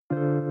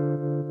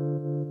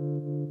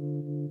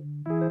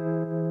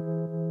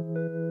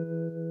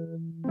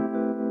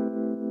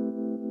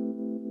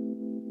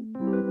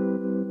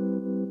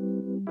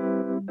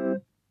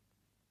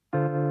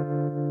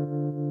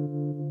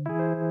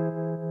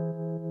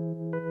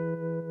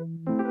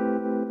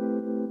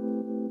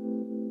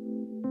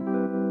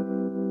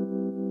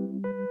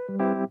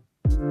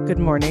Good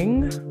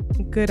morning,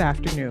 good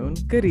afternoon,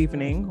 good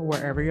evening,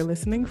 wherever you're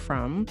listening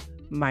from.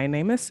 My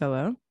name is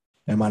Scylla.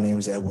 And my name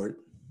is Edward.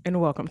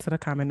 And welcome to the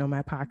Common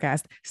Nomad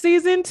Podcast,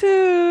 Season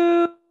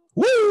 2.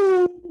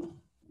 Woo!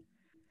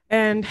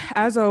 And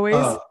as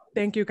always,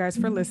 thank you guys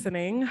for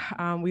listening.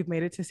 We've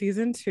made it to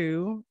Season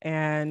 2,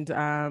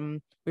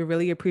 and we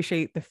really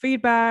appreciate the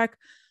feedback,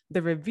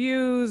 the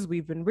reviews.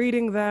 We've been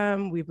reading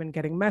them. We've been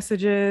getting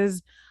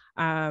messages.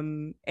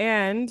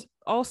 And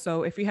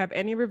also, if you have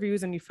any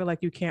reviews and you feel like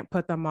you can't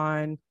put them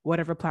on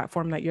whatever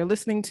platform that you're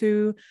listening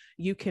to,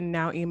 you can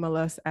now email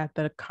us at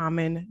the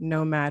Common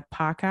Nomad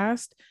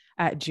Podcast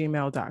at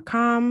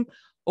gmail.com.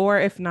 Or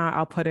if not,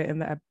 I'll put it in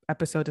the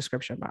episode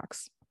description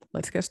box.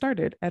 Let's get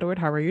started. Edward,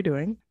 how are you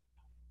doing?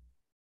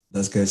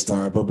 Let's get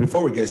started. But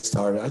before we get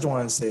started, I just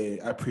want to say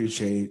I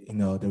appreciate,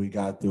 that we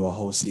got through a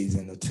whole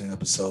season of 10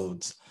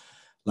 episodes.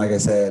 Like I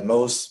said,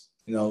 most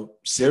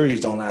series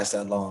don't last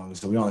that long.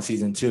 So we're on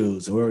season 2.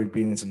 So we're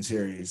repeating some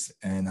series.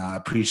 And I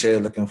appreciate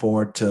it. Looking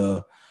forward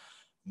to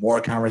more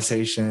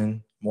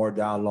conversation, more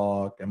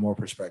dialogue, and more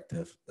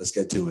perspective. Let's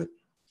get to it.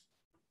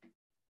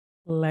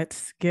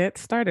 Let's get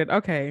started.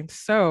 Okay.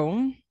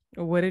 So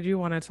what did you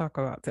want to talk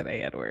about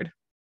today, Edward?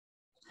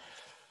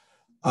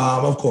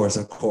 Of course.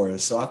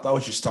 So I thought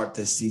we should start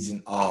this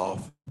season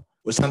off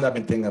with something I've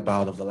been thinking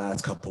about over the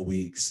last couple of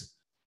weeks.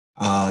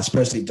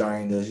 Especially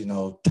during this,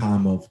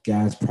 time of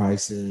gas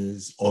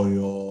prices,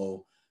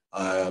 oil,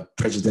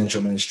 presidential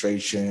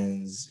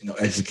administrations,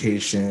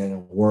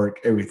 education, work,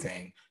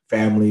 everything,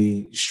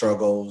 family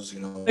struggles,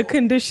 the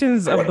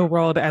conditions of the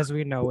world as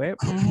we know it.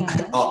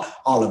 Mm-hmm.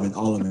 all of it.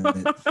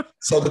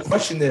 So the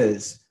question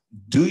is,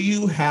 do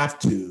you have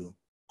to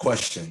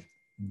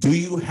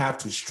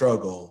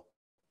struggle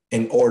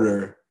in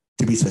order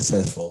to be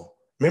successful?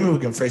 Maybe we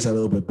can phrase that a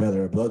little bit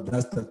better, but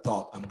that's the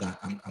thought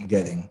I'm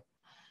getting.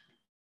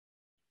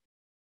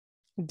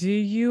 Do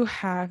you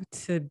have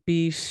to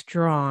be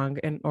strong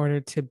in order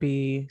to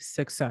be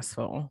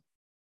successful?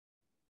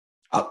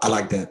 I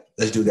like that.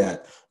 Let's do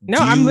that. No,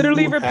 I'm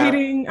literally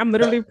repeating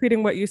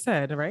what you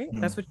said, right?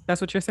 Mm-hmm.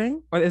 That's what you're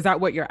saying? Or is that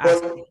what you're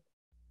asking?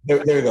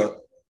 There you go.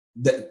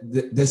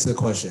 This is the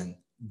question.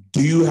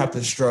 Do you have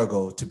to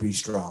struggle to be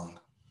strong?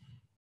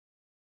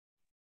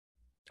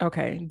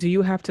 Okay. Do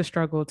you have to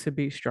struggle to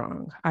be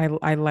strong?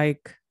 I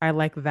like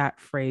that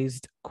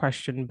phrased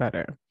question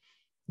better.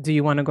 Do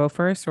you want to go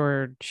first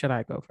or should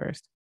I go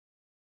first?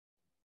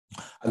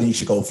 I think you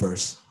should go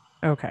first.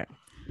 Okay.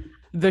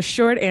 The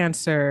short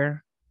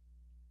answer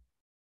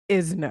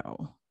is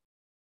no.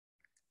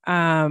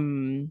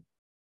 I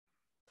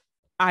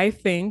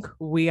think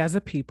we as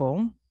a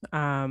people,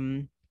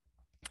 and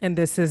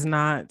this is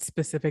not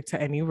specific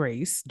to any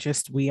race,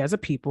 just we as a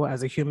people,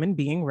 as a human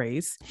being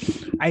race,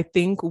 I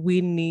think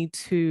we need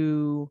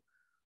to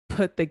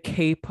put the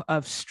cape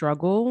of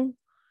struggle.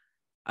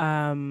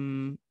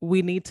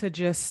 We need to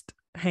just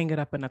hang it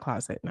up in the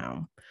closet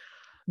now.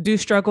 Do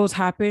struggles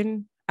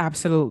happen?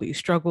 Absolutely.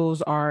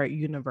 Struggles are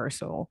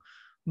universal.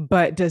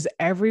 But does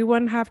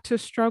everyone have to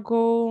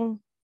struggle?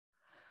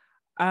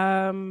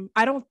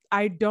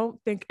 I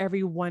don't think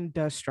everyone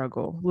does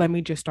struggle. Let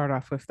me just start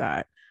off with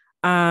that.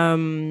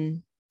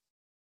 And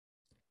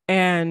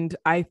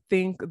I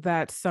think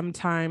that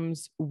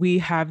sometimes we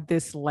have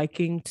this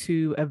liking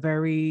to a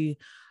very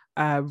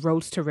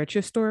roads to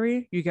riches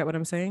story. You get what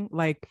I'm saying?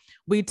 Like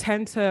we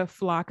tend to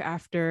flock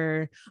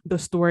after the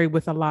story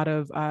with a lot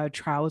of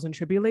trials and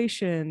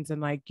tribulations.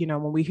 And like,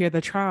 when we hear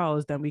the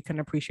trials, then we can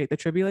appreciate the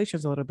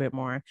tribulations a little bit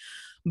more.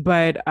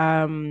 But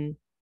I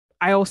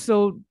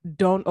also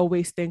don't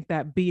always think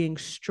that being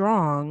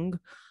strong,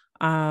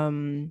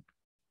 well,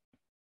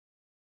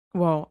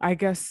 I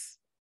guess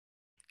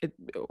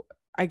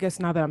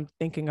now that I'm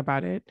thinking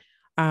about it,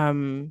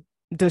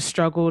 does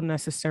struggle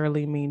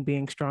necessarily mean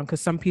being strong?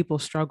 Because some people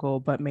struggle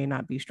but may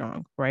not be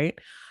strong, right?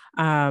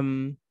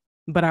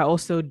 But I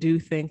also do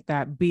think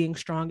that being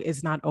strong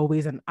is not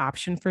always an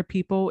option for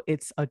people.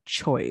 It's a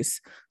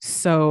choice.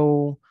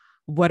 So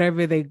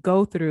whatever they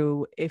go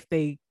through, if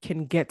they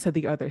can get to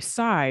the other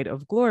side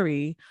of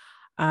glory,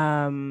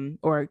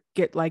 or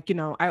get like,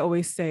 I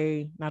always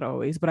say, not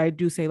always, but I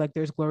do say like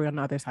there's glory on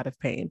the other side of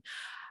pain.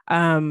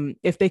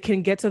 If they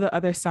can get to the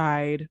other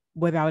side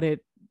without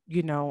it,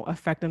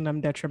 affecting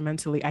them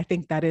detrimentally, I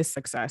think that is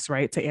success,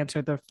 right? To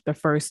answer the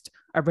first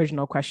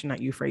original question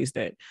that you phrased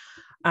it.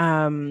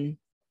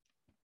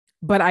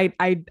 But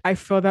I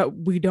feel that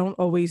we don't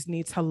always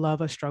need to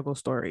love a struggle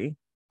story,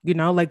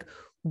 like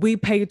we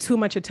pay too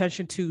much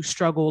attention to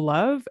struggle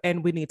love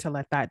and we need to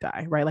let that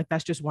die, right? Like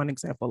that's just one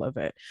example of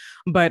it.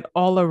 But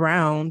all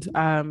around,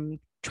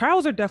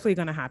 trials are definitely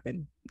going to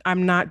happen.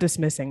 I'm not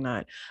dismissing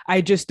that.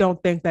 I just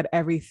don't think that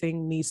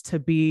everything needs to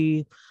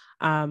be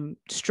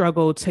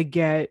struggle to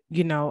get,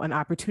 an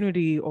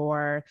opportunity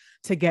or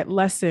to get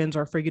lessons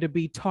or for you to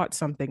be taught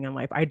something in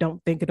life. I don't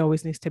think it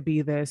always needs to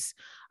be this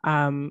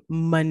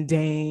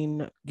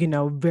mundane,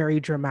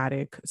 very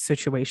dramatic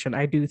situation.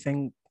 I do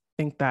think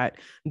that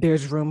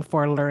there's room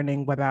for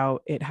learning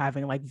without it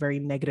having like very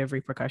negative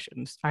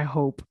repercussions. I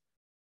hope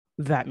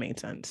that made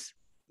sense.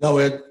 No,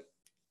 it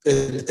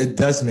It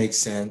does make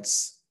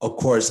sense. Of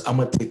course, I'm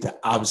gonna take the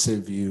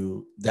opposite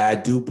view that I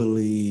do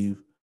believe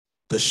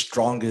the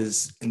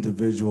strongest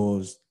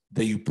individuals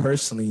that you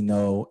personally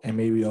know and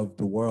maybe of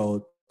the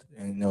world,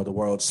 and the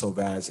world's so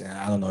vast and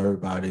I don't know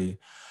everybody,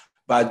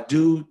 but I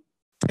do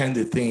tend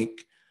to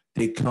think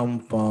they come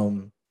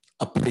from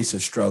a place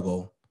of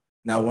struggle.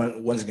 Now,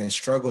 once again,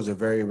 struggle is a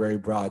very, very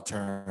broad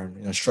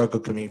term. Struggle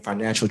could mean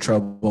financial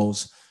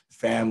troubles,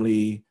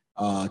 family,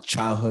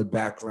 childhood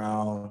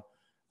background,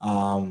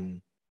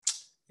 um,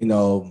 you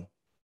know,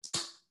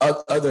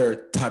 other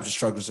types of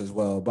struggles as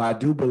well. But I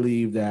do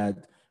believe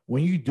that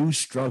when you do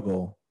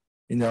struggle,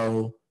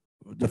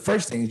 the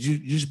first thing is you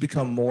just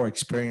become more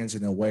experienced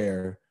and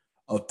aware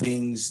of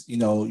things,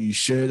 you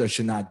should or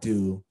should not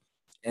do.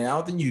 And I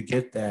don't think you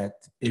get that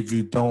if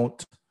you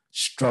don't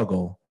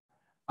struggle.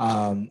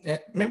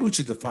 Maybe we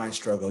should define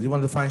struggle. You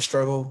want to define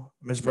struggle,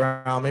 Ms.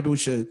 Brown? Maybe we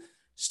should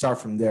start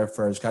from there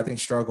first. 'Cause I think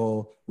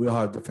struggle, we all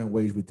have different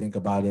ways we think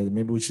about it.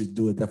 Maybe we should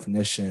do a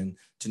definition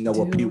to know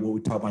what we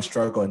talk about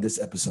struggle in this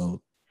episode.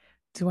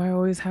 Do I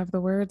always have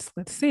the words?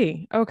 Let's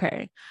see.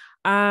 Okay.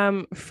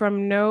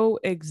 From no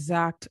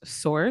exact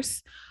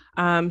source,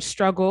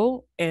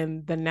 struggle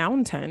in the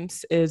noun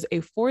tense is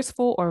a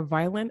forceful or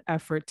violent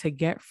effort to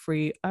get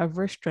free of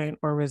restraint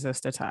or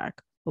resist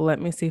attack. Let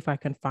me see if I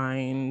can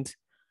find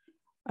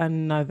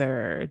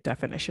another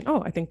definition.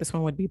 Oh, I think this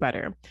one would be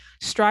better.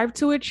 Strive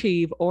to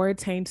achieve or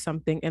attain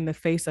something in the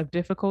face of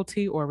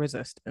difficulty or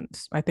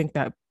resistance. I think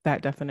that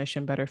that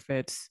definition better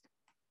fits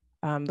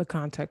the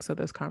context of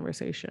this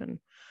conversation.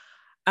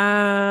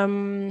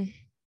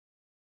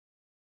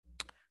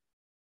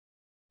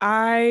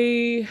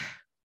 I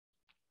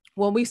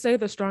when we say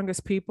the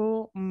strongest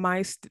people,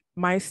 my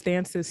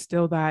stance is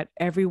still that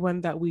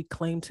everyone that we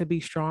claim to be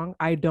strong,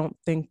 I don't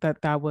think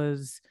that that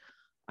was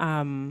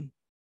um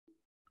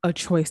a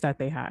choice that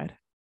they had.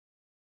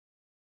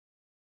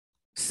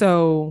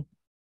 So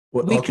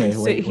Well, we can okay, sit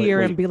wait, wait,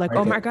 here and wait. be like, Right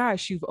oh my there.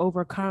 gosh, you've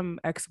overcome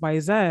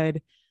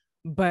XYZ.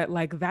 But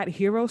like that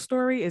hero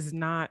story is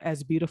not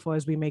as beautiful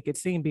as we make it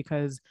seem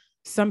because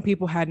some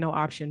people had no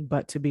option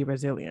but to be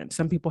resilient.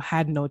 Some people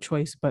had no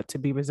choice but to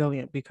be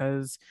resilient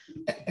because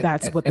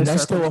that's what the And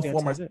that's still a form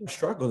circumstances of is.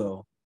 struggle,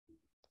 though.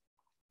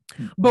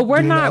 But Do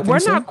you not we're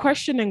think not so?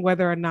 questioning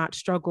whether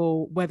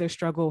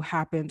struggle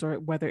happens or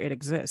whether it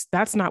exists.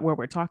 That's not what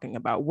we're talking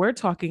about. We're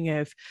talking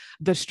if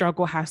the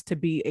struggle has to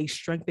be a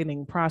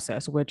strengthening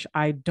process, which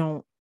I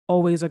don't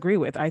always agree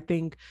with. I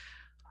think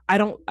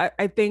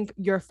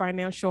your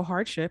financial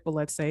hardship, but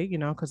let's say,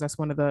 because that's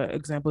one of the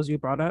examples you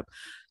brought up,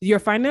 your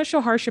financial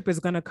hardship is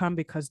going to come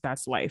because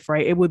that's life,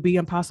 right? It would be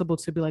impossible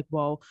to be like,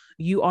 well,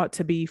 you ought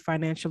to be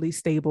financially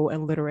stable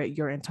and literate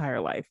your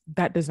entire life.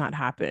 That does not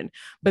happen.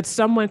 But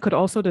someone could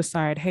also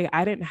decide, hey,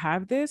 I didn't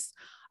have this.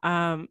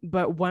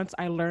 But once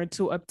I learned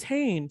to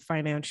obtain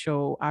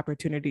financial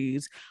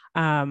opportunities,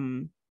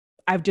 um,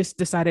 I've just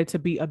decided to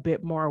be a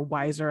bit more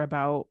wiser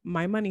about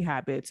my money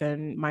habits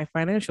and my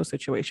financial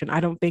situation.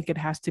 I don't think it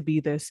has to be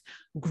this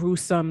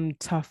gruesome,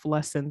 tough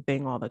lesson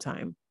thing all the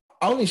time.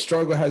 Only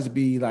struggle has to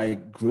be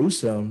like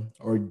gruesome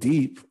or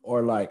deep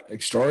or like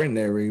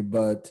extraordinary,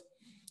 but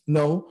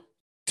no,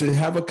 to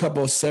have a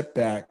couple of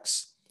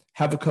setbacks,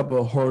 have a couple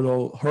of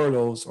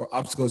hurdles or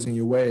obstacles in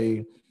your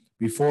way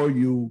before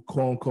you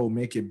quote unquote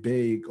make it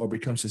big or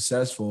become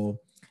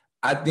successful,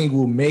 I think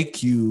will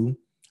make you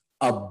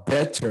a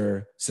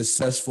better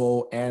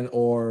successful and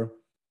or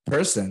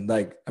person.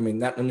 Like, I mean,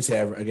 let me say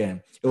it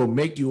again. It will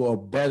make you a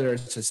better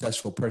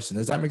successful person.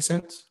 Does that make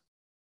sense?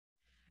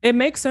 It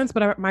makes sense,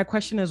 but my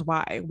question is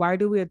why? Why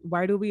do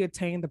we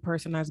attain the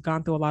person that's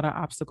gone through a lot of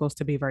obstacles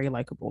to be very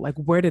likable? Like,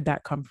 where did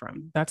that come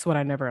from? That's what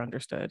I never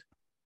understood.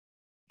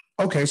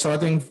 Okay, so I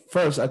think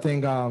first, I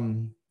think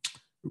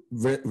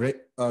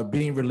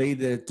being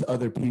related to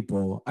other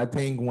people. I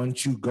think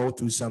once you go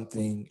through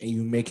something and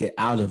you make it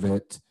out of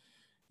it,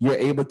 you're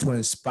able to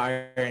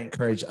inspire and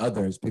encourage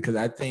others. Because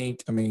I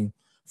think, I mean,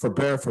 for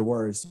better or for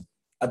worse,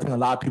 I think a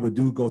lot of people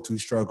do go through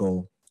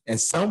struggle, and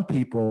some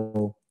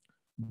people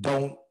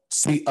don't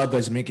see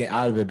others making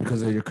out of it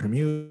because of your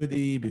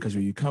community, because of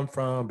where you come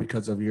from,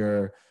 because of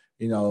your,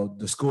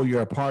 the school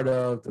you're a part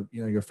of,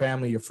 your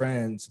family, your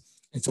friends.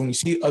 And so when you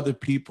see other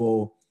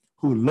people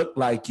who look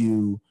like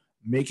you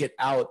make it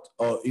out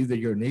of either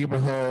your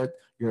neighborhood,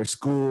 your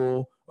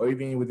school, or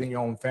even within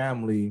your own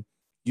family,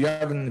 you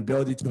have an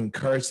ability to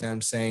encourage them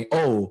saying,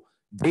 oh,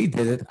 they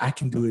did it, I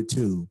can do it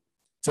too.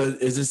 So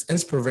it's this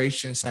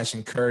inspiration slash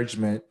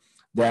encouragement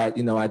that,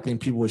 I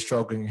think people are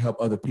struggling help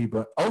other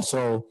people.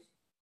 Also,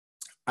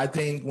 I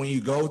think when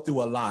you go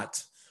through a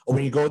lot or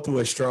when you go through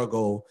a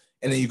struggle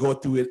and then you go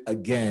through it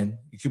again,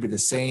 it could be the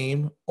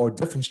same or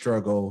different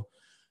struggle,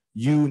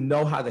 you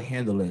know how to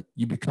handle it.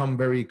 You become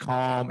very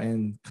calm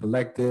and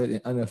collected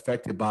and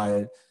unaffected by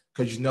it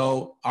because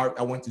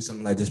I went through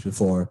something like this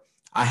before.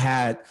 I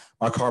had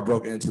my car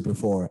broken into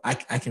before. I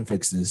can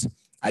fix this.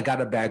 I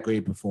got a bad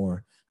grade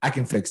before. I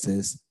can fix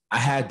this. I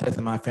had death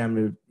in my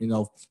family,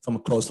 from a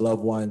close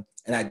loved one,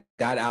 and I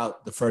got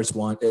out the first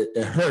one.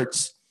 It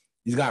hurts.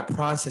 You got to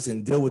process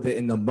and deal with it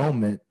in the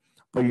moment,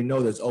 but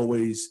there's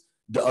always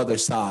the other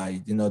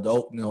side,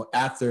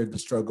 after the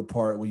struggle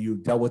part, when you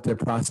dealt with it,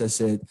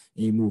 process it,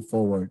 and you move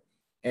forward.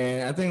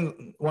 And I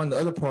think one of the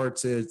other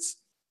parts is,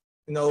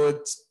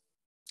 it's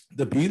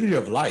the beauty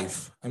of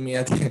life. I mean,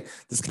 I think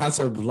this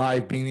concept of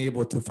life, being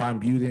able to find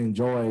beauty and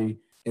joy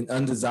in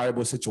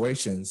undesirable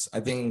situations, I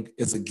think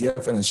it's a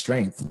gift and a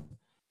strength.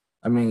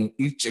 I mean,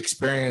 each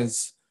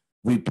experience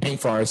we paint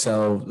for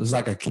ourselves is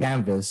like a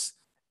canvas.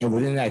 And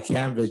within that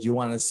canvas, you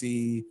want to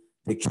see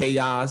the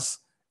chaos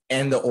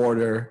and the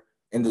order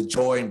and the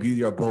joy and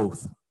beauty of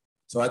both.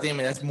 So I think,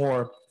 that's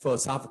more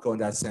philosophical in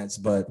that sense.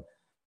 But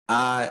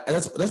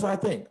that's what I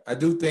think. I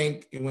do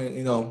think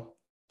when,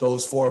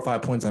 those 4 or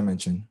 5 points I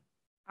mentioned.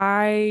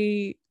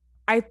 I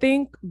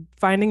think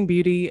finding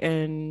beauty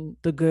in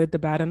the good, the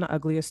bad, and the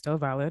ugly is still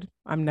valid.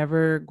 I'm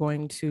never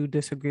going to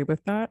disagree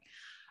with that.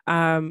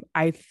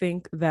 I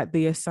think that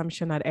the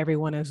assumption that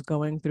everyone is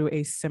going through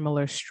a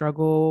similar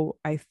struggle,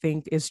 I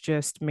think, is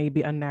just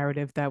maybe a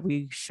narrative that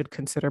we should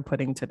consider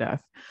putting to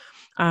death.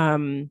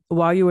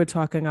 While you were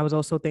talking, I was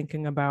also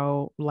thinking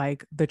about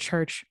like the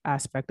church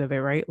aspect of it,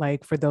 right?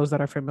 Like for those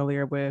that are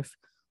familiar with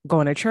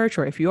going to church,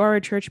 or if you are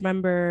a church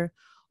member,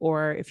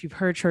 or if you've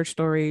heard church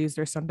stories,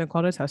 there's something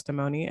called a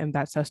testimony, and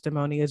that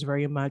testimony is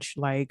very much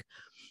like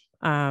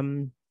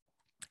an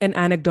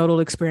anecdotal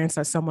experience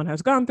that someone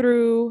has gone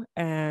through,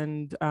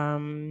 and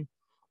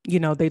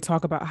they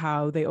talk about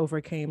how they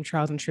overcame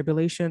trials and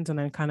tribulations, and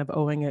then kind of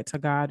owing it to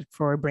God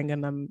for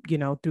bringing them,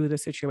 through the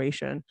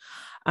situation.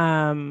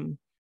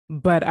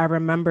 But I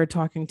remember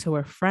talking to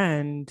a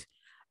friend,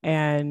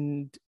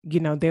 and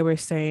they were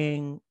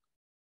saying,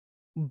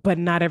 but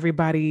not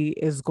everybody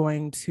is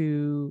going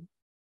to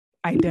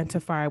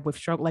identify with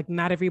struggle. Like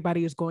not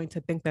everybody is going to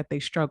think that they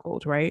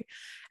struggled, right?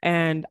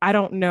 And I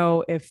don't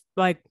know if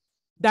like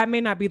that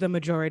may not be the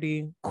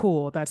majority.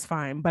 Cool, that's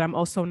fine. But I'm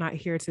also not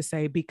here to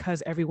say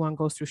because everyone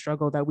goes through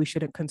struggle that we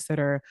shouldn't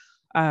consider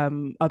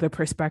other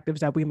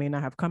perspectives that we may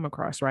not have come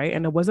across, right?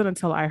 And it wasn't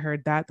until I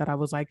heard that I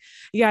was like,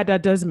 yeah,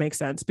 that does make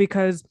sense,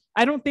 because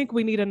I don't think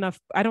we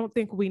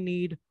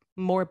need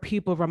more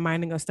people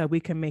reminding us that we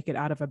can make it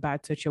out of a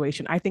bad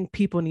situation. I think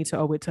people need to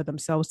owe it to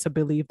themselves to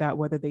believe that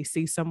whether they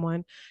see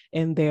someone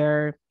in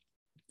a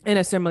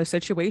similar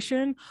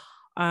situation,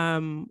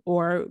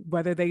 or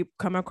whether they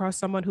come across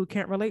someone who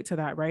can't relate to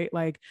that, right?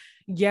 Like,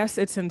 yes,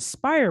 it's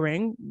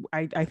inspiring.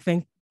 I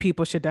think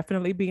people should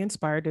definitely be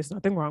inspired. There's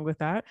nothing wrong with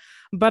that.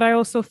 But I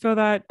also feel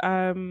that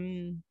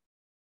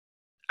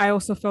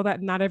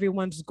not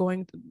everyone's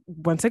going,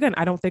 once again,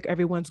 I don't think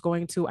everyone's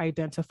going to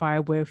identify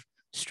with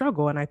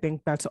struggle. And I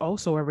think that's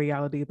also a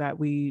reality that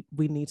we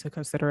need to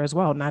consider as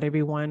well. Not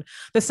everyone,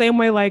 the same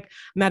way, like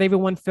not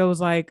everyone feels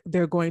like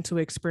they're going to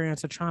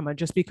experience a trauma.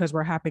 Just because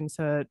we're having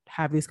to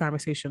have these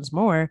conversations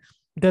more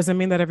doesn't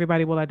mean that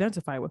everybody will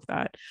identify with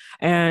that.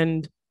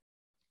 And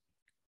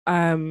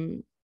I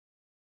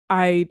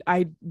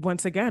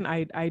once again,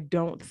 I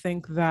don't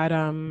think that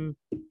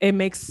it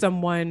makes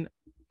someone,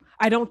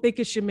 I don't think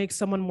it should make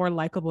someone more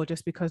likable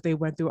just because they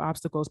went through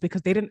obstacles,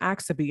 because they didn't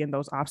ask to be in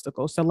those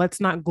obstacles. So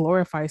let's not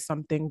glorify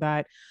something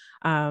that,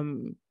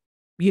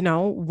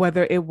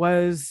 whether it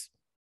was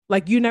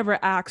like you never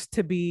asked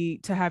to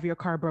have your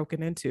car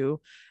broken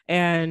into.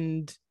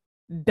 And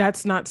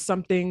that's not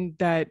something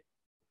that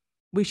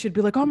we should be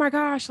like, oh my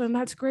gosh, and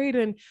that's great.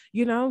 And,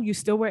 you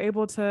still were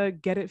able to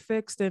get it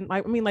fixed. And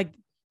like,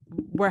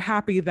 we're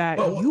happy that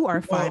you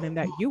are fine and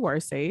that you are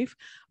safe.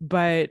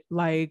 But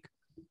like,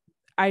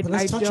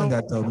 let's touch on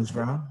that though, Ms.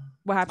 Brown.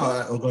 What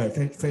happened? Go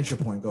ahead. Finish your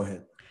point. Go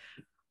ahead.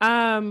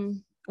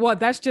 Well,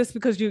 that's just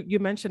because you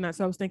mentioned that.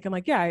 So I was thinking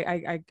like,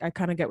 yeah, I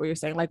kind of get what you're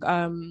saying. Like,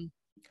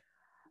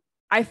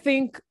 I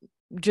think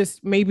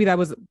just maybe that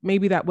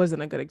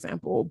wasn't a good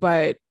example,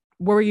 but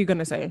what were you going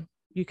to say?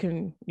 You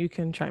can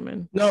chime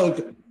in.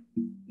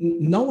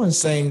 No one's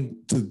saying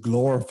to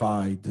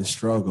glorify the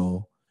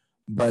struggle,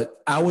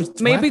 but I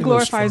was maybe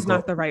glorify is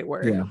not the right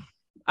word.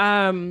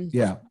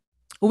 Yeah.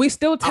 We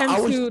still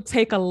tend to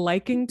take a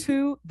liking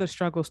to the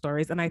struggle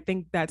stories, and I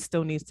think that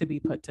still needs to be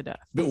put to death.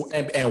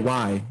 And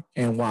why?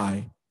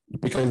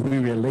 Because we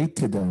relate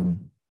to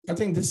them. I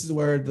think this is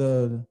where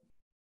the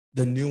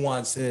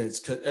nuance is.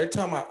 Because every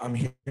time I'm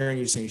hearing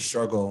you say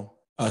struggle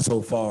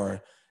so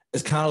far,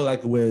 it's kind of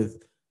like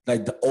with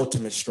like the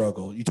ultimate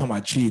struggle. You talking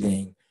about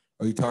cheating,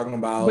 or you talking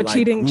about? But like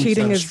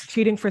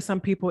cheating for some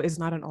people is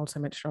not an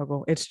ultimate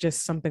struggle. It's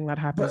just something that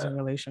happens in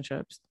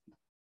relationships.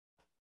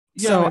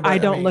 Yeah, so I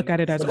don't look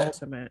at it as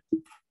ultimate.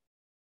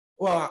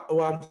 Well,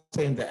 I'm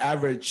saying the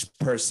average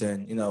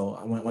person,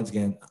 once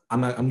again,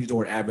 I'm using the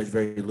word average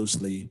very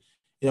loosely.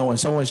 When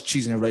someone's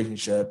cheating in a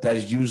relationship, that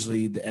is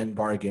usually the end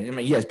bargain. I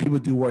mean, yes, people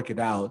do work it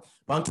out,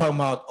 but I'm talking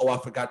about, I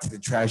forgot to take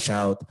the trash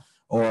out,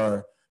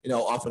 or,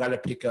 I forgot to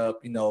pick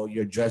up,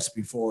 your dress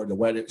before the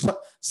wedding.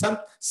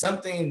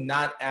 Something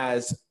not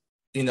as,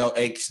 I'm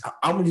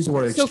gonna use the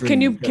word extreme. So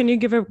can you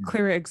give a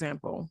clearer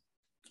example?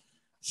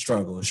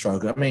 Struggle.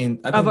 I mean,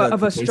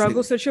 of a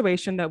struggle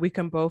situation that we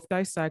can both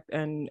dissect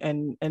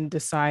and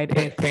decide.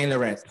 Paying the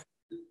rent.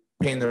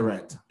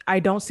 I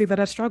don't see that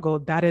as struggle.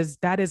 That is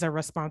a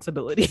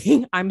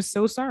responsibility. I'm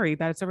so sorry.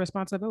 That's a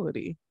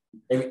responsibility.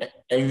 And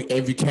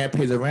if you can't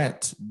pay the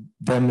rent,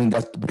 then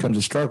that becomes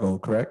a struggle,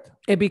 correct?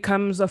 It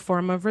becomes a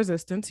form of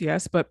resistance,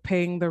 yes, but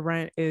paying the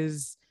rent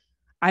is,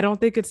 I don't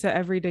think it's an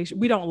everyday.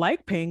 We don't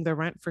like paying the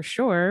rent for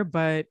sure,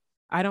 but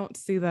I don't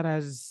see that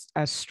as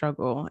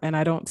struggle, and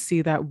I don't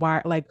see that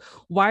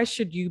why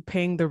should you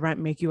paying the rent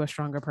make you a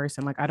stronger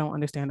person? Like I don't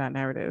understand that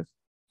narrative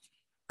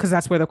because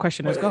that's where the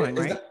question is But going,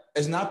 right?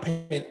 it's not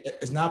paying.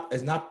 It's not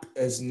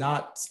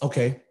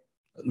okay.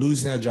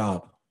 Losing a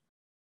job.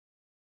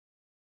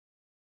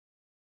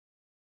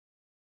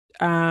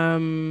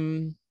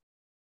 Um,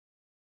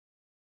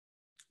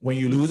 When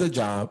you lose a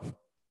job,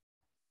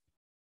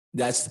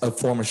 that's a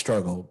form of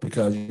struggle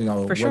because for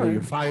whether you're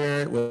sure,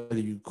 fired, whether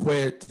you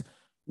quit,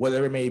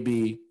 whatever it may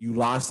be, you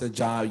lost a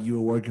job you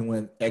were working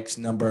with X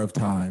number of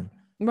time,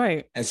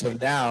 right? and so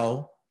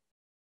now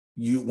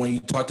when you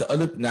talk to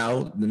other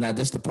now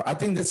this the I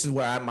think this is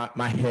where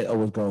my head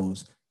always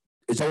goes.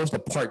 It's always the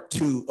part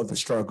two of the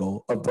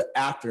struggle of the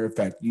after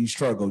effect. You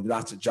struggle, you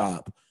lost a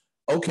job.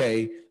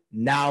 Okay,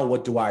 now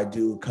what do I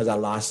do because I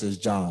lost this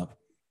job?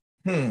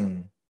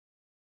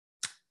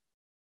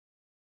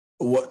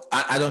 What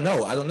I don't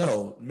know. I don't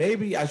know.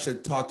 Maybe I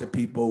should talk to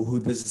people who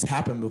this has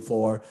happened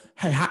before.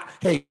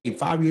 Hey,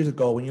 5 years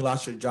ago when you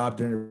lost your job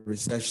during the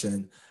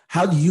recession,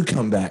 how do you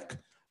come back?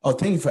 Oh,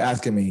 thank you for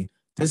asking me.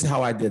 This is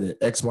how I did it.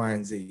 X, Y,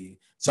 and Z.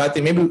 So I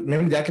think maybe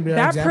that could be an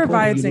That example when you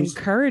provides lose.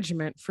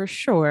 encouragement for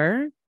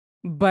sure,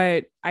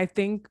 but I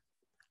think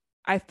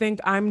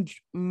I'm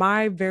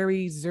my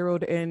very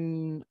zeroed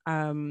in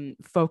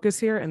focus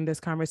here in this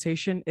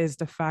conversation is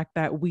the fact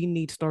that we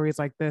need stories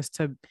like this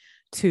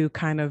to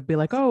kind of be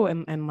like, oh,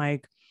 and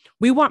like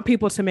we want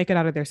people to make it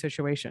out of their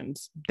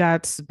situations.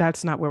 That's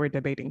not what we're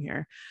debating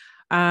here.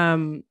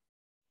 Um,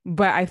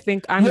 but I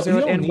think I'm You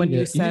zeroed don't in when need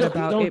you it. said You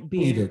about don't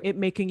need it. it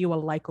making you a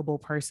likable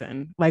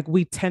person. Like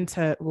we tend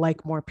to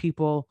like more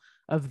people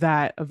of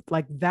that of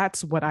like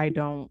that's what I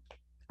don't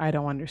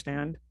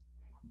understand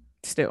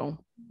still.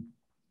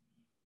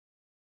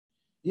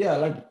 Yeah,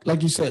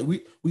 like you said,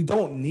 we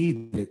don't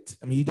need it.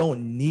 I mean, you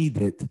don't need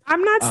it.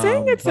 I'm not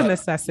saying it's a But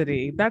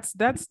necessity. That's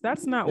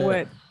not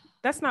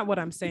yeah, what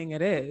I'm saying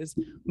it is.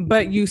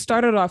 But you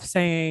started off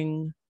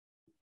saying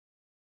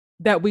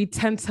that we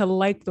tend to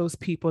like those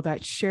people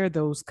that share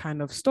those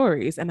kind of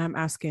stories. And I'm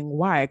asking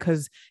why.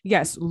 Because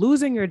yes,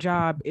 losing your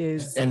job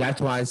is and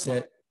that's why I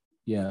said,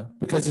 yeah,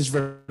 because it's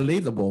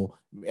relatable.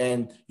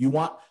 And you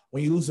want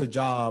when you lose a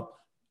job,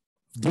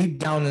 deep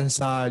down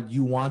inside,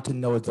 you want to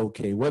know it's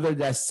okay. Whether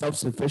that's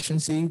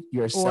self-sufficiency,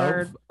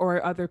 yourself,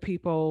 or other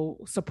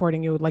people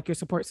supporting you, like your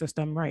support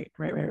system. Right.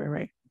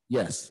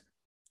 yes.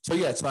 So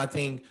yeah, so I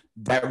think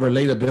that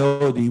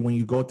relatability when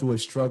you go through a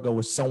struggle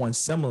with someone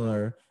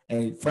similar,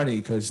 and funny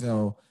because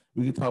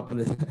we can talk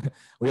about this,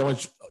 we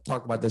always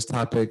talk about this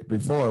topic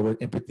before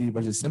with empathy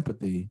versus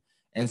sympathy.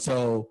 And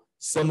so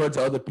similar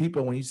to other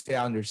people, when you say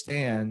I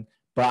understand,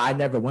 but I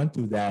never went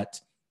through that,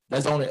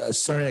 that's only a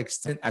certain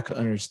extent I could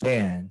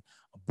understand.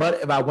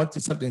 But if I went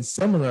through something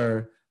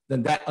similar,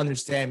 then that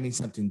understand means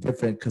something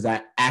different because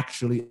I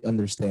actually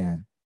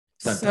understand.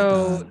 Dun, dun,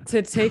 So dun.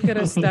 to take it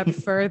a step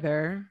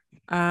further,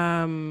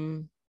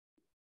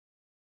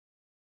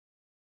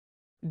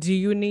 do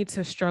you need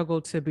to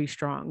struggle to be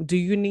strong? Do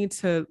you need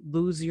to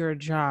lose your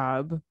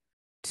job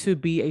to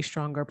be a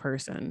stronger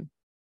person?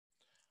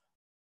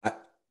 I,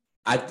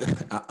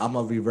 I'm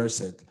gonna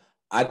reverse it.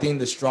 I think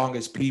the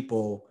strongest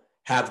people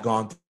have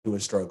gone through a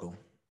struggle.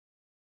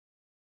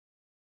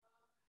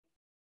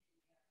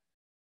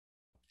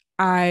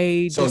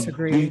 I So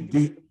disagree.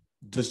 do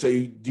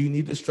you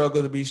need to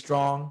struggle to be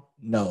strong?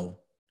 No.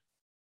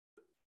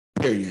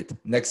 Period.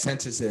 Next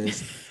sentence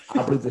is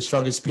I believe the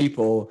strongest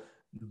people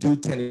do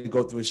tend to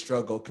go through a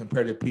struggle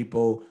compared to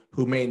people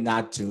who may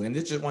not to. And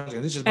this is one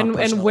thing. This is my And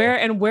personal.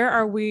 where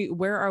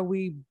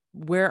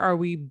are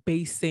we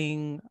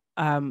basing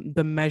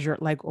the measure,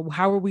 like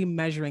how are we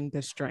measuring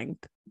the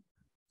strength?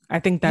 I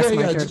think Yeah, that's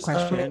my yeah. third Just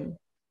question.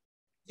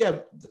 yeah.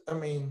 I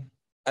mean,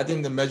 I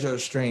think the measure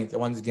of strength.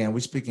 Once again, we're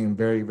speaking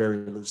very, very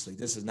loosely.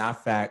 This is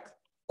not fact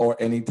or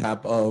any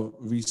type of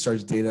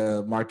research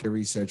data, market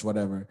research,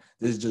 whatever.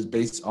 This is just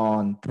based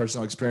on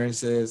personal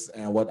experiences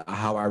and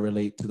how I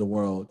relate to the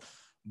world.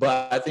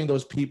 But I think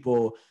those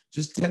people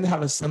just tend to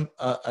have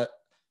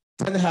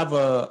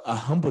a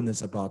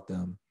humbleness about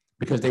them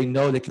because they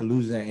know they can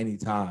lose at any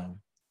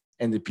time.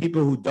 And the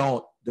people who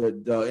don't,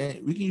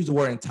 we can use the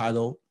word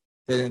entitled.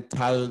 They're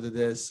entitled to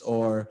this,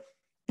 or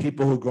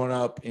people who grown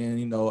up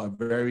in a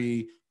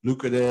very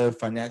lucrative,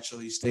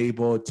 financially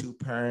stable,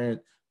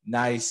 two-parent,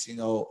 nice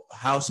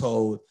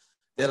household.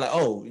 They're like,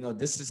 oh,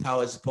 this is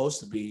how it's supposed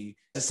to be.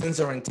 A sense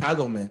of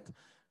entitlement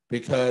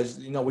because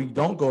when you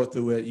don't go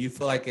through it, you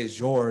feel like it's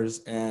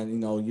yours,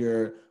 and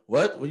you're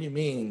what do you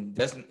mean?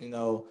 Doesn't I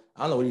don't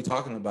know what you're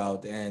talking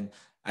about. And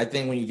I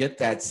think when you get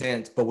that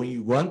sense, but when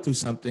you run through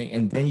something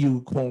and then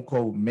you quote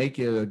unquote make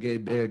it or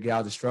get bigger, get out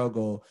of the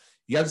struggle,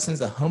 you have a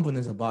sense of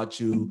humbleness about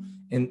you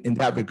in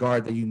that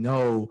regard that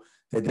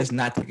that that's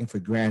not taken for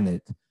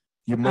granted.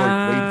 You're more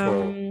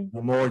grateful.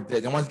 more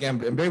that, and once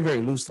again, I'm very,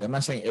 very loosely. I'm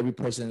not saying every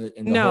person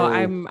in the No, whole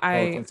I'm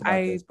world thinks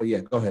about this, but yeah,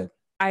 go ahead.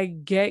 I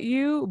get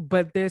you,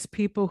 but there's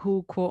people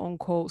who quote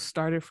unquote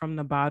started from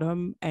the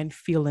bottom and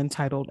feel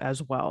entitled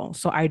as well.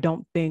 So I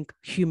don't think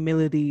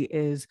humility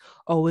is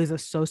always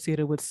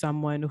associated with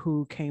someone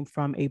who came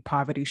from a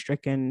poverty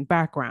stricken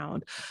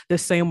background. The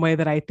same way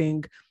that I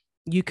think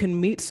you can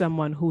meet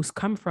someone who's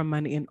come from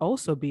money and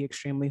also be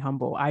extremely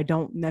humble. I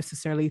don't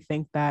necessarily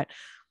think that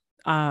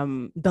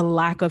the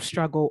lack of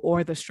struggle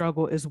or the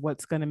struggle is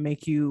what's going to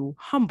make you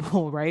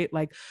humble, right?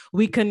 Like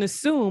we can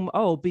assume,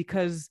 oh,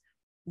 because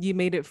you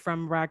made it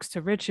from rags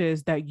to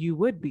riches that you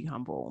would be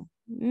humble.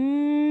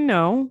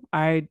 No,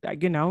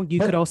 you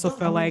could also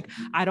feel like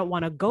I don't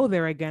want to go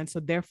there again.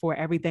 So therefore,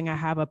 everything I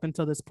have up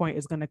until this point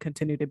is going to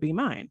continue to be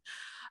mine.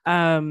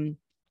 Um,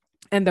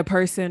 and the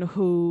person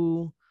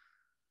who,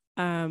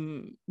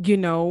 was,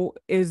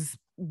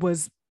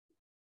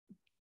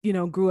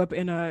 grew up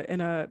in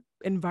a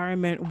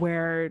environment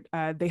where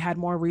they had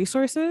more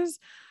resources,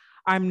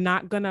 I'm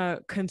not going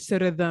to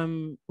consider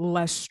them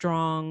less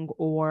strong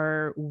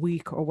or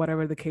weak or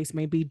whatever the case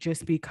may be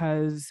just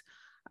because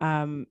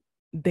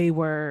they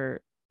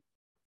were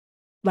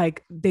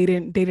like they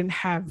didn't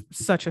have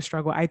such a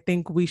struggle. I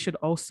think we should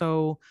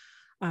also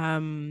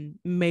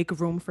make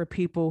room for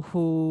people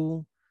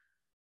who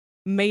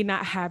may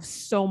not have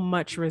so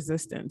much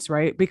resistance,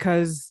 right?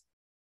 Because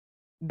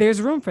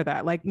there's room for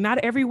that. Like not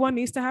everyone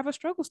needs to have a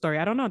struggle story.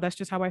 I don't know. That's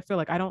just how I feel.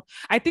 Like I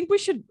think we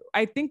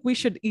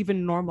should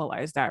even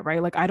normalize that,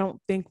 right? Like I don't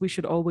think we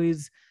should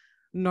always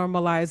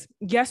normalize.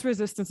 Yes,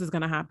 resistance is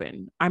going to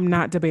happen. I'm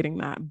not debating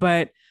that,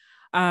 but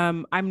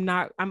I'm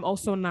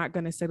also not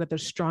going to say that the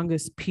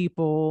strongest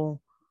people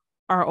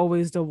are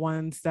always the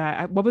ones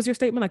that, what was your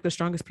statement? Like the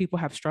strongest people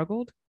have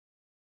struggled?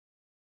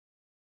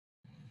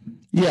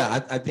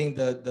 Yeah, I think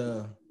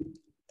the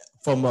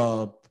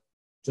from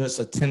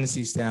just a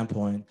tendency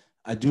standpoint,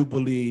 I do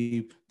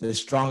believe the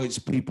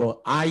strongest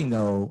people I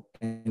know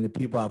and the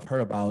people I've heard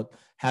about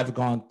have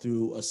gone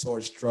through a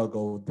sort of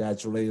struggle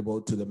that's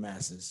relatable to the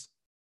masses.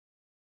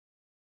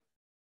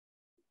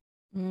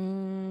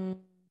 I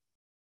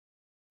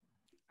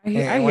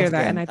hear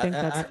that, and I think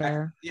that's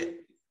fair.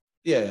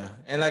 Yeah,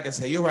 and like I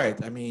said, you're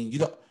right. I mean, you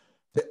don't.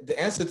 The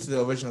answer to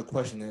the original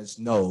question is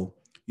no.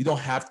 You don't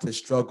have to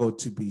struggle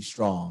to be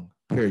strong.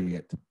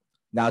 Period.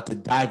 Now, to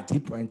dive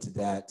deeper into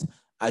that,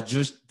 I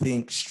just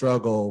think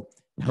struggle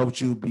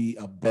helps you be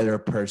a better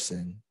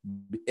person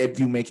if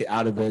you make it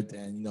out of it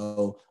and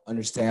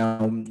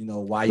understand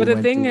why But you the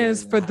went thing through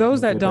is, it and for how you those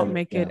make that it don't better.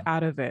 make it Yeah.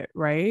 out of it,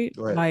 right?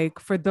 Go ahead. Like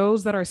for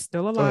those that are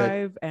still Go ahead.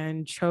 alive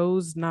and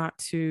chose not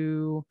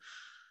to,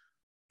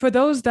 for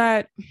those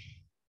that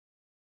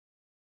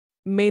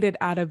made it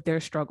out of their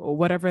struggle,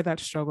 whatever that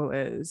struggle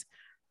is,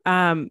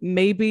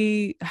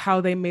 maybe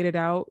how they made it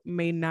out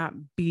may not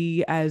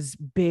be as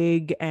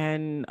big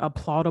and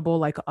applaudable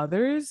like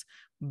others,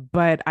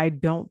 but I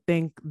don't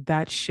think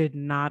that should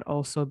not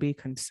also be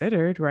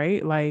considered,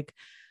 right? Like,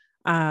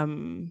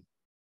 um,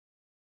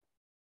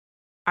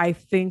 I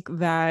think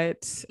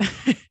that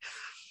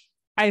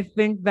I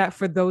think that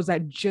for those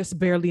that just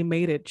barely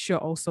made it should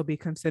also be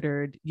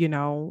considered,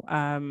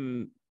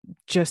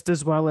 just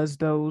as well as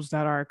those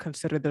that are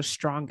considered the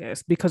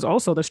strongest, because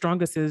also the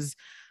strongest is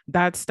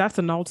that's not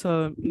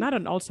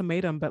an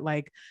ultimatum, but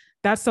like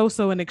that's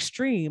also an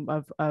extreme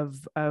of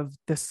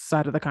this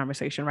side of the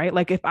conversation, right?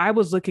 Like if I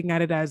was looking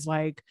at it as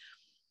like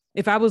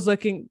if I was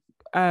looking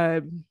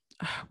uh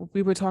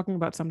we were talking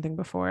about something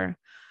before.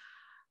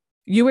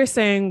 You were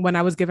saying when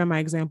I was giving my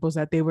examples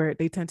that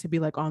they tend to be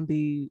like on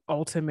the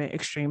ultimate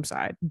extreme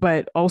side,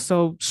 but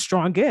also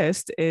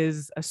strongest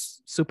is a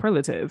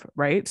superlative,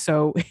 right?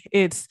 So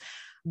it's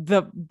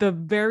the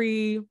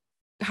very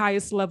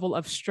highest level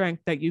of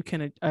strength that you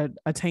can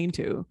attain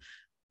to.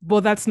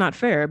 Well, that's not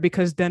fair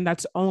because then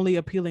that's only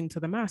appealing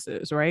to the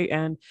masses, right?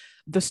 And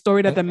the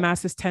story that the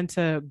masses tend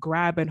to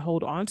grab and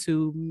hold on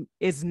to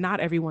is not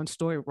everyone's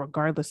story,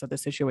 regardless of the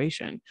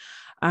situation.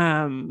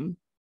 Um,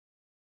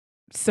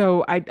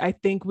 so I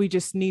think we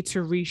just need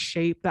to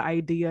reshape the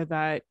idea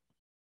that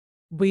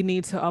we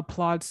need to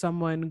applaud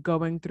someone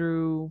going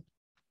through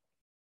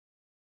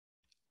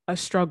a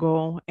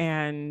struggle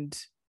and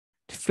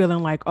feeling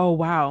like, oh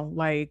wow,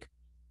 like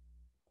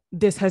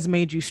this has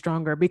made you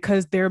stronger,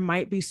 because there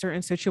might be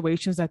certain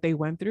situations that they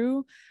went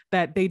through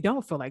that they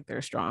don't feel like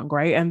they're strong,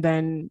 right? And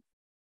then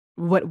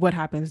what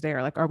happens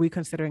there? Like, are we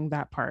considering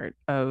that part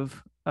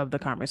of the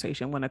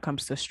conversation when it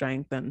comes to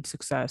strength and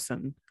success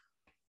and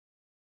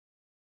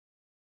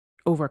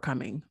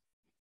overcoming?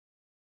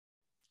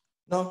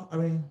 No, I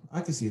mean,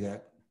 I can see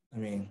that. I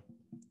mean,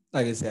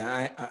 like I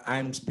said,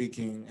 I'm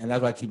speaking, and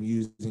that's why I keep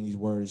using these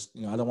words.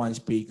 I don't want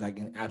to speak like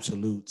in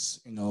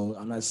absolutes.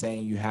 I'm not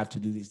saying you have to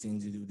do these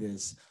things to do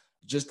this.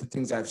 Just the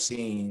things I've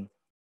seen,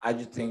 I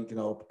just think,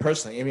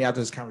 personally, even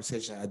after this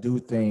conversation, I do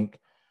think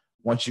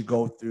once you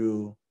go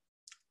through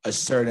a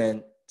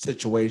certain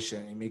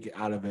situation and make it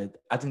out of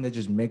it, I think that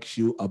just makes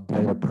you a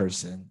better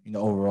person,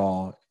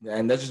 overall.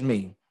 And that's just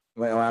me.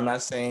 I'm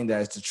not saying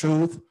that it's the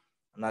truth.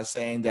 I'm not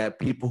saying that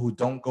people who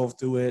don't go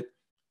through it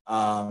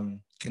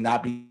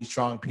cannot be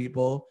strong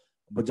people,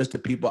 but just the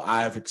people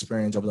I've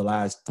experienced over the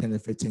last 10 to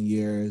 15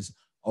 years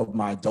of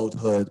my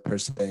adulthood per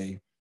se.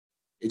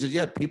 It's just,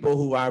 yeah, people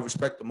who I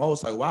respect the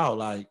most, like, wow,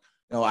 like,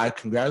 I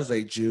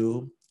congratulate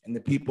you. And the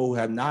people who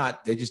have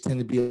not, they just tend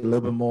to be a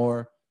little bit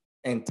more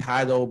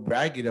entitled,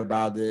 bragging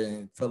about it,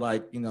 and feel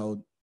like,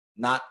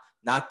 not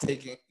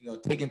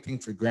taking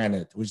things for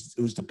granted, which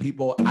it was the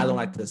people I don't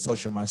like to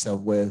associate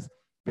myself with,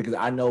 because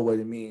I know what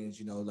it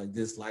means, like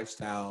this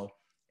lifestyle,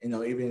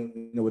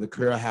 even with the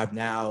career I have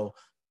now,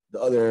 the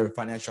other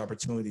financial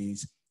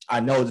opportunities, I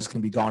know this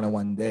can be gone in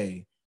one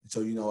day.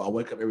 So, I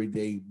wake up every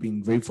day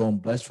being grateful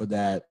and blessed for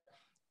that.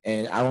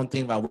 And I don't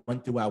think if I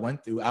went through what I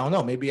went through, I don't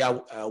know, maybe I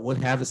would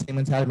have the same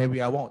mentality, maybe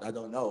I won't, I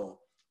don't know.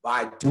 But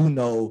I do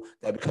know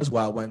that because of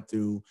what I went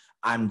through,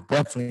 I'm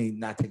definitely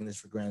not taking this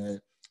for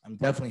granted. I'm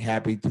definitely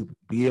happy to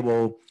be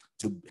able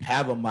to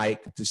have a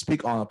mic to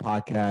speak on a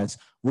podcast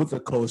with a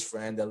close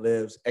friend that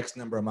lives X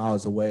number of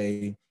miles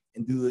away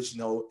and do this,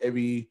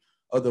 every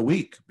other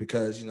week,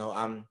 because,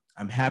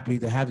 I'm happy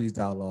to have these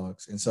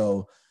dialogues. And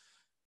so,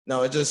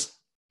 no, it just,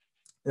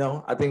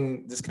 I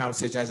think this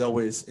conversation, as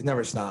always, it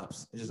never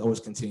stops. It just always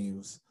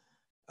continues.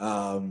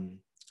 And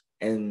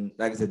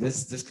like I said,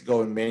 this could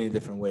go in many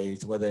different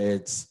ways, whether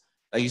it's,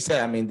 like you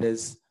said, I mean,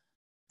 there's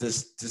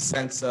this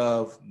sense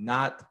of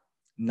not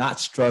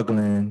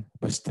struggling,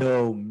 but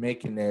still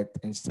making it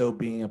and still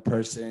being a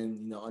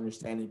person,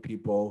 understanding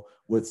people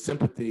with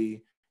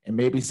sympathy and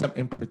maybe some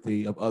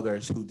empathy of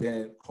others who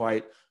didn't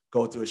quite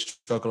go through a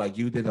struggle like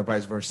you did, or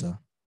vice versa.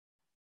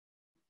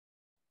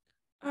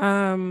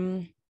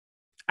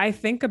 I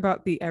think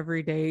about the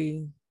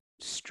everyday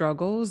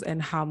struggles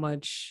and how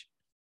much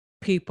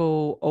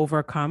people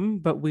overcome,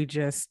 but we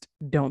just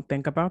don't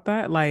think about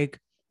that. Like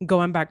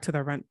going back to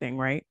the rent thing,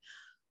 right?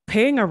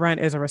 Paying a rent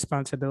is a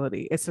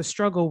responsibility. It's a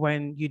struggle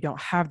when you don't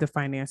have the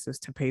finances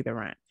to pay the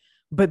rent.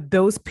 But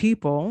those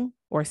people,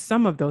 or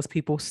some of those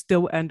people,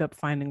 still end up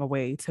finding a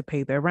way to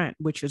pay their rent,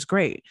 which is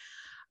great.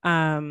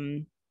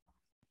 Um,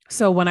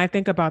 so when I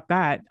think about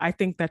that, I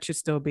think that should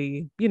still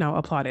be,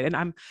 applauded.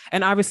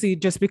 And obviously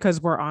just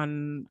because we're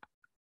on,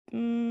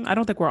 I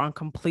don't think we're on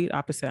complete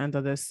opposite ends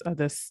of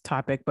this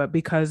topic, but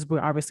because we're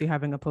obviously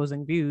having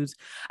opposing views,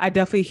 I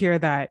definitely hear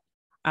that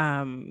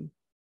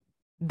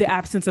the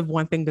absence of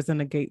one thing doesn't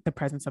negate the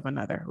presence of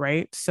another,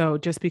 right? So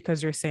just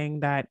because you're saying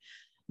that,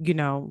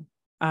 the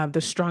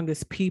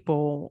strongest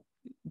people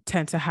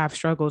tend to have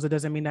struggles, it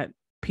doesn't mean that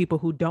people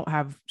who don't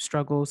have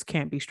struggles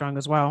can't be strong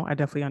as well. I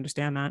definitely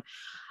understand that.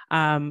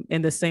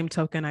 In the same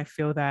token, I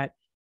feel that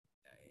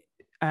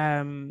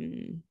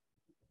the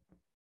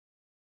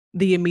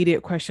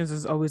immediate questions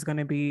is always going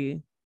to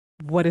be,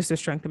 what is the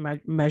strength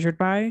measured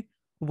by?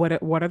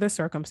 What are the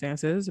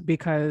circumstances?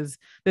 Because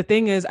the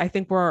thing is, I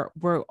think we're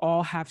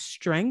all have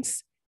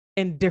strengths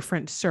in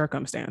different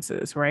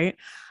circumstances, right?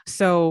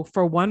 So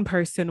for one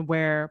person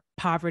where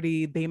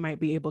poverty, they might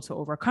be able to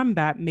overcome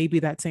that, maybe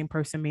that same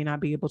person may not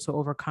be able to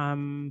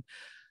overcome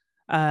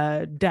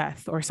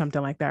death or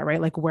something like that,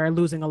 right? Like where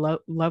losing a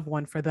loved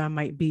one for them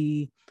might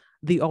be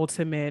the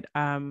ultimate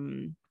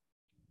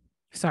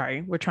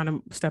sorry, we're trying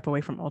to step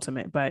away from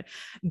ultimate, but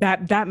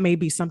that may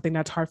be something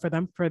that's hard for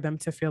them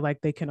to feel like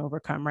they can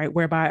overcome, right?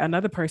 Whereby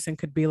another person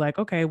could be like,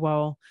 okay,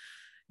 well,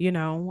 you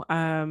know,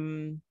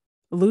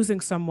 losing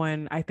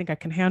someone, I think I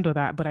can handle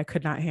that, but I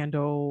could not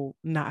handle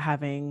not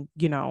having,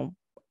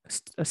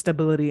 a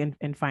stability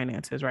in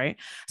finances, right?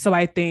 So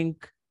I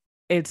think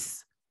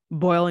it's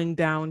boiling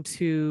down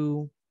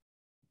to,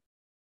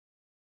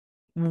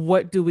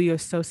 what do we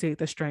associate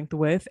the strength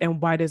with,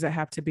 and why does it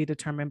have to be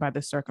determined by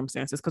the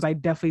circumstances? Because I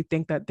definitely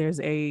think that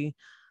there's I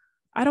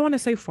don't want to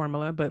say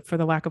formula, but for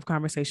the lack of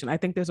conversation, I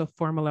think there's a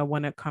formula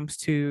when it comes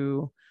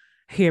to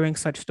hearing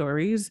such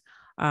stories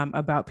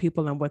about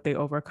people and what they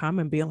overcome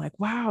and being like,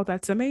 wow,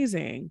 that's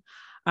amazing.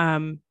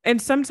 And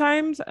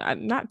sometimes,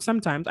 not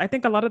sometimes, I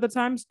think a lot of the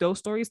times those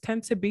stories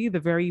tend to be the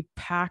very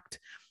packed,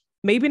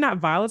 maybe not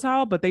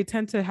volatile, but they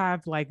tend to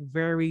have like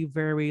very,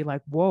 very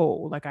like,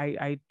 whoa, like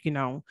I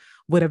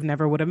would have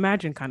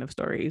imagined kind of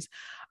stories.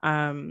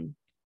 Um,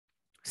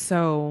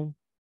 so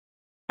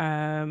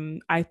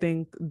I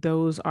think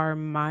those are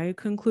my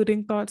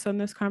concluding thoughts on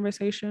this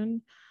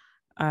conversation.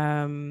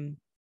 Um,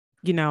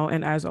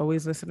 and as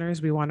always,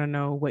 listeners, we want to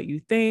know what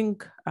you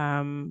think.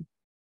 And,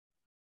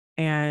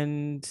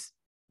 I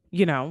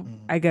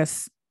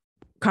guess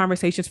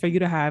conversations for you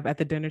to have at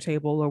the dinner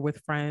table or with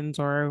friends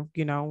or,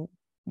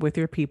 with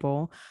your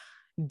people.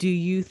 Do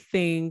you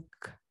think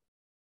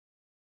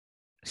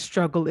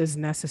struggle is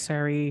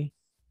necessary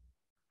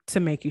to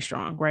make you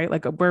strong, right?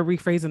 Like we're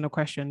rephrasing the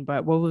question,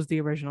 but what was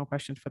the original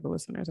question for the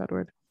listeners,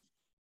 Edward?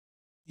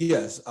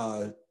 Yes.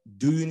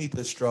 Do you need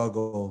to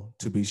struggle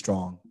to be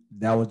strong?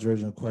 That was the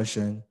original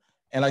question.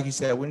 And like you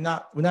said, we're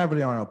not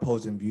really on an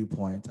opposing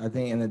viewpoint. I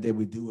think in the day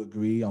we do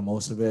agree on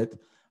most of it.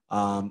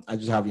 I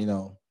just have,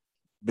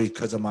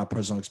 because of my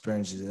personal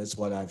experiences, that's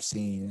what I've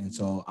seen. And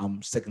so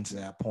I'm sticking to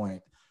that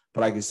point.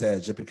 But like I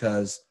said, just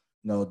because,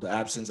 the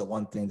absence of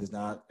one thing does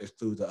not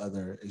exclude the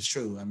other, it's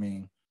true. I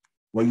mean,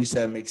 what you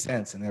said makes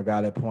sense and they're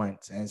valid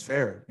points and it's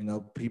fair.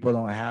 People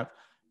don't have,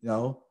 You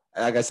know,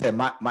 like I said,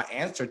 my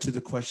answer to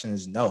the question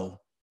is no.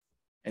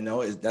 And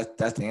no,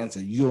 that's the answer.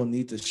 You don't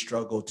need to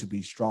struggle to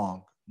be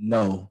strong.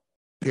 No,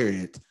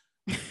 period.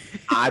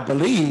 I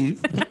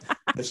believe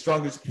the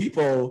strongest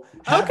people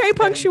have Okay, been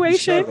through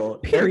punctuation, struggle.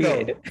 There you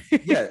period. go.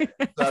 Yeah,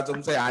 that's what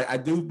I'm saying. I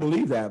do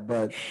believe that,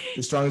 but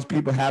the strongest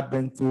people have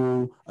been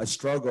through a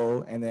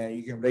struggle, and then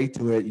you can relate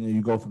to it. You know,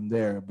 you go from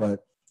there. But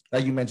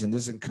like you mentioned,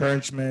 this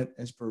encouragement,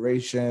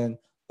 inspiration.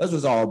 That's what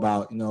it's all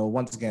about. You know,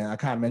 once again, I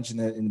kind of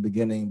mentioned it in the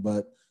beginning,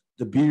 but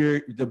the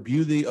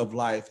beauty of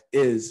life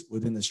is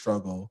within the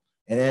struggle.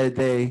 And every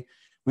day,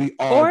 we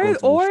all go through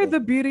the Or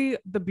struggle.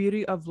 the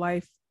beauty of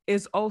life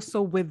is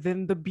also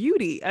within the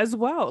beauty as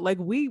well. Like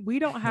we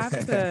don't have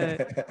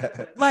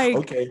to, like,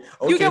 Okay, you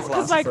okay, get,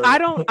 because like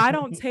philosopher. I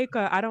don't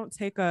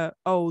take a,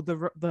 oh,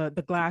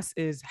 the glass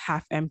is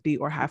half empty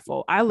or half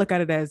full. I look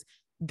at it as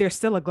there's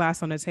still a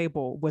glass on the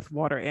table with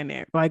water in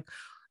it. Like,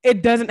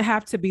 it doesn't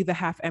have to be the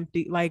half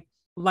empty. Like,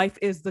 life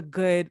is the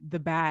good, the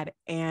bad,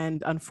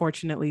 and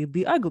unfortunately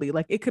the ugly.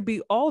 Like, it could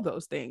be all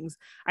those things.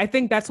 I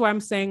think that's why I'm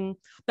saying,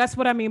 that's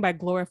what I mean by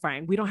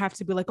glorifying. We don't have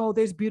to be like, oh,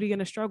 there's beauty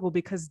in a struggle,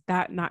 because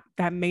that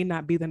may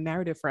not be the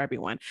narrative for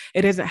everyone.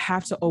 It doesn't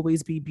have to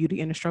always be beauty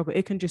in a struggle.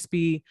 It can just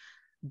be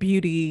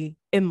beauty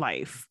in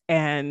life,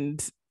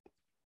 and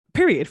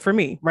period, for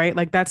me, right?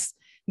 Like,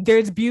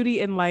 there's beauty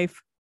in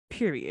life,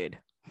 period.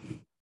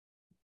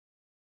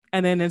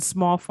 And then in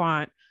small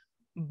font,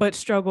 but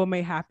struggle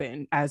may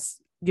happen, as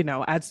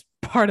as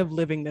part of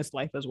living this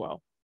life as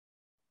well.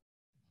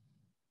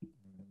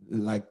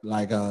 Like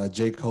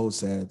J. Cole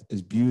said,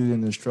 is beauty in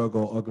the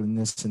struggle,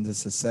 ugliness in the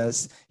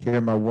success. Hear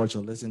my words or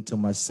listen to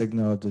my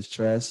signal of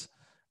distress.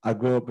 I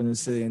grew up in the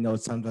city and know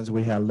sometimes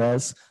we had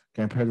less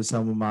compared to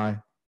some of my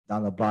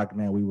down the block,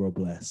 man, we were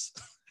blessed.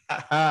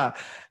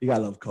 You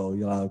gotta love Cole.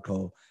 You gotta love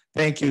Cole.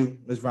 Thank you,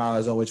 Ms. Brown,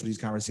 as always, for these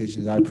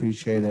conversations. I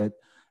appreciate it.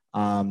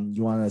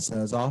 You want to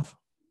send us off?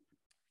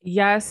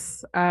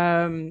 Yes.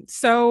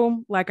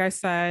 So like I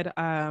said,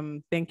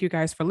 thank you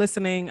guys for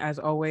listening. As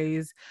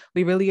always,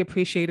 we really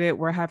appreciate it.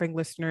 We're having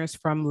listeners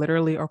from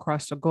literally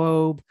across the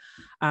globe.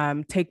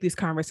 Take these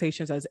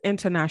conversations as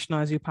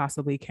international as you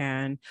possibly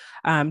can.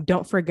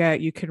 Don't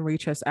forget, you can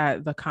reach us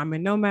at The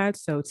Common Nomad.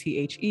 So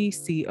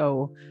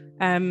TheCommon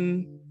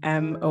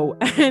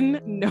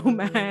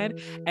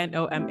Nomad,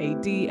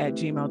 NOMAD at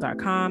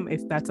gmail.com.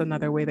 If that's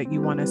another way that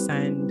you want to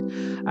send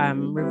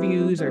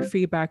reviews or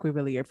feedback, we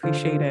really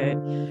appreciate it.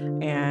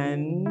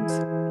 And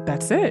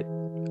that's it.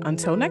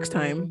 Until next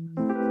time.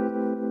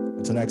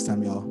 Until next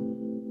time, y'all.